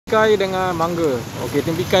tempikai dengan mangga. Okey,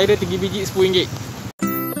 tempikai dia 3 biji RM10.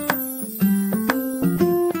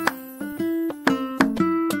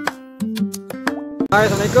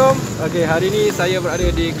 Hai, Assalamualaikum. Okey, hari ni saya berada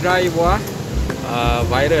di Gerai Buah.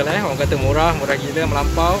 Viral orang kata murah gila,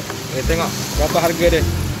 melampau. Kita tengok berapa harga dia.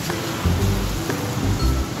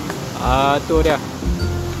 Tu dia.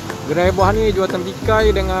 Gerai Buah ni jual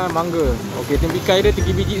tempikai dengan mangga. Okey, tempikai dia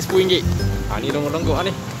 3 biji RM10. Ni longgok-longgok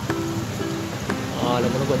ni.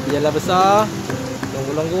 Longgok-longgok di Jalan besar.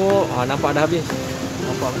 Longgok-longgok. Nampak dah habis.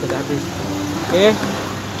 Nampak betul dah habis. Okey.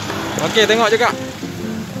 Okey, tengok juga.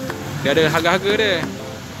 Dia ada harga-harga dia.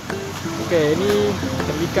 Okey, ni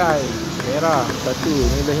tempikai merah satu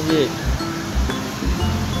RM15.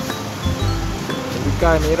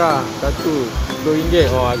 Tempikai merah satu RM10.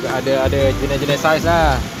 Ada jenis-jenis saiz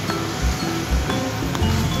lah.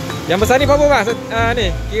 Yang besar ni berapa bang? Ni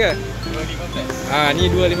kira 2.15. Ni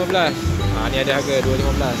 2.15. Ni ada harga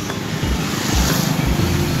 2.15.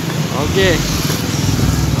 Okey.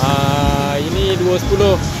 Ini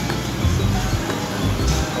 2.10.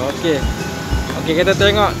 Okey. Okey, kita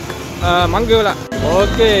tengok mangga pula.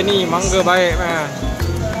 Okey, ni mangga baik punya.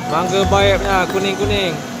 Mangga baik punya,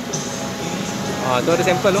 kuning-kuning. Tu ada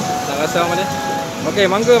sampel tu. Tak rasa mana. Okey,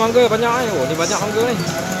 mangga banyak ni. Ni banyak mangga ni.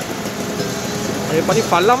 Lepas ni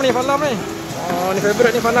falam ni. Ni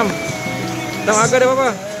favorite ni falam. Dan harga dia berapa?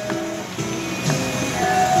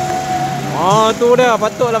 Tu dah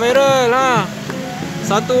patutlah viral lah.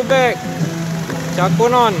 Satu beg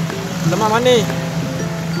cakonon lemak manis.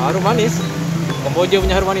 Harum manis. Kemboja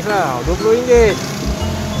punya harum manis lah. RM20.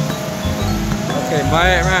 Okey,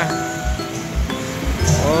 baik mah.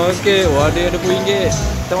 Okey, dia ada RM20.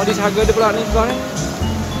 Tengok di harga dia pula ni sebelah ni.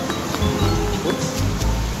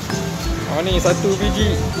 Ni satu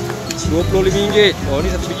biji RM25. Ni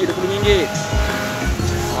satu biji RM20.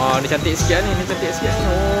 Ni cantik sikit ni.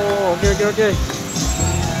 Okey.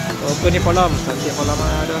 Apa ni falam? Cantik falam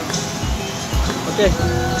ada. Okey.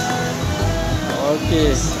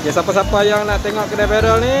 Okey, siapa-siapa yang nak tengok kedai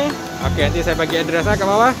viral ni, okey, nanti saya bagi address kat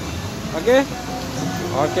bawah. Okey.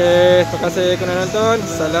 Terima kasih kerana nonton.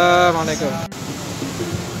 Assalamualaikum.